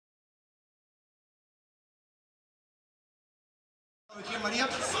Here, Maria,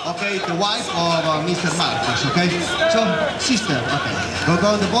 okay, the wife of Mr. Marcos, okay? So, sister, okay. Go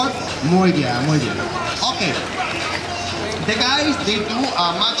on the board. Muy bien, muy bien. Okay. The guys, they do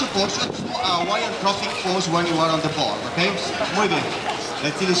a macho pose, do a Hawaiian tropic pose when you are on the board, okay? Muy bien.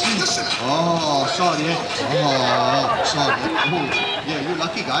 Let's see the shoes. Oh, sorry, eh? Oh, sorry. Ooh. Yeah, you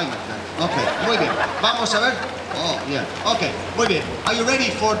lucky guy, my friend. Okay, muy bien. Vamos a ver. Oh, yeah. Okay, muy bien. Are you ready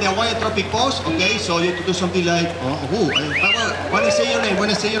for the Hawaiian tropic pose? Okay, so you have to do something like, when I say your name,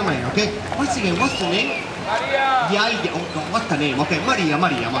 okay? What's the name? Maria. Yalda, oh, no, what's the name? Okay, Maria,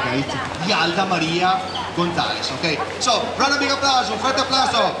 okay. Yalda Maria Gonzalez, okay? So, round a big applause, un fuerte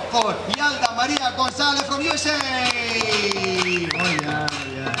applauso for Yalda Maria Gonzalez from USA! Oh,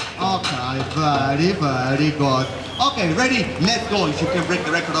 yeah. Okay, very good. Okay, ready? Let's go if you can break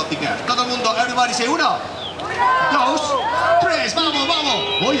the record of the girl. Todo el mundo, everybody say uno, dos, tres, vamos,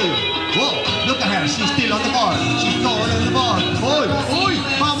 vamos! Oy, whoa, look at her, she's still on the board. She's still on the board. Oy,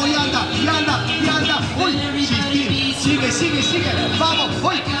 vamos, Yalda, oy, she's still, sigue, vamos,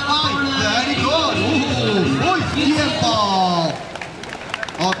 oy, ay, very good, oy, tiempo.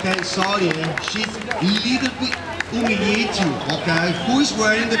 Okay, sorry, she's a little bit humiliate you, okay? Who is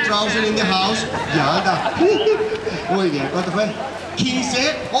wearing the trouser in the house? Yalda. Muy bien, ¿cuánto fue?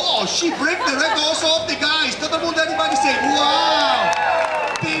 15. Oh, she break the record also of the guys. Todo el mundo, everybody say, wow!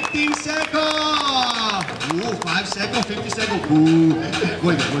 15 seconds. 5 seconds, 50 seconds.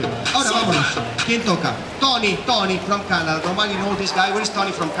 Muy bien. Ahora vámonos. ¿Quién toca? Tony from Canada. Nobody knows this guy. Where is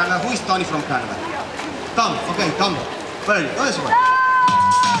Tony from Canada? Who is Tony from Canada? Tom, okay, Tom. Where are you? Oh, this one.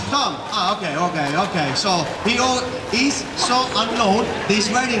 Tom, okay. So he is so unknown. He's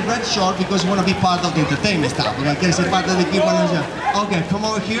wearing red shirt because he want to be part of the entertainment stuff. Okay, quiere ser parte del equipo. Okay, come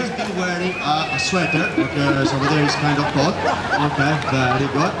over here. He's wearing a sweater. Okay, so over there is kind of cold. Okay, very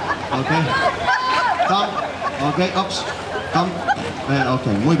good. Okay, Tom. Okay, oops. Tom.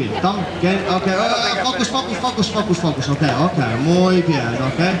 Okay, muy bien. Tom, okay. Focus. Okay, muy bien.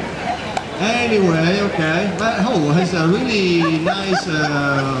 Okay. Anyway, okay. Oh, has a really nice,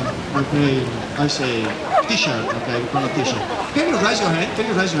 okay, I say, t-shirt. Okay, kind of t-shirt. Can you raise your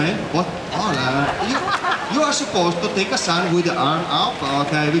hand? What? Oh, you are supposed to take a sun with the arm up.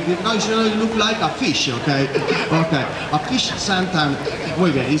 Okay, now you look like a fish. Okay, a fish sometime. Muy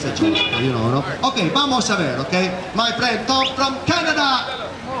bien, it's a joke, you know. No? Okay, vamos a ver. Okay, my friend Tom from Canada.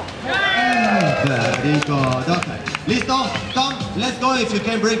 Very good. Okay. Listo? Tom, let's go if you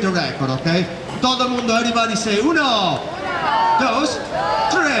can break the record, okay? Todo el mundo, everybody say uno, dos,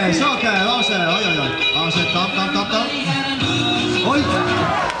 tres. Okay, vamos a ver. Vamos a ver, Tom. Hoy.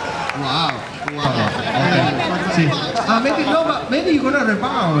 Wow. Sí. Maybe you're gonna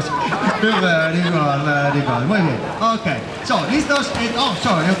rebound. Very good. Muy bien. Okay. So, listos? Oh,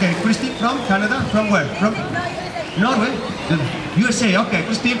 sorry. Okay. Christine from Canada. From where? From Norway? USA, okay,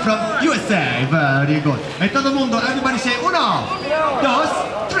 Christine from USA, very good. E todo el mundo, everybody say uno, dos,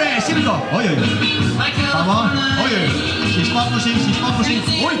 tres, here we go. Oy. Vamos, oy. She's focusing.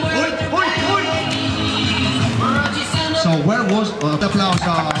 Oy. So where was the applause?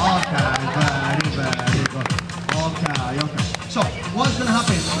 Okay, very good. Okay. So, what's gonna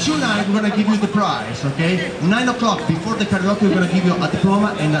happen? Tonight we're gonna give you the prize, okay? 9 o'clock, before the karaoke, we're gonna give you a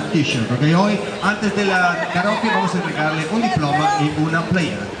diploma and a t-shirt, okay? Hoy, antes de la karaoke, vamos a entregarle un diploma y una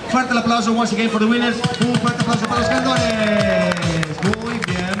playera. Fuerte el aplauso once again for the winners. Un fuerte aplauso para los ganadores. Muy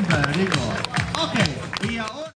bien, very good.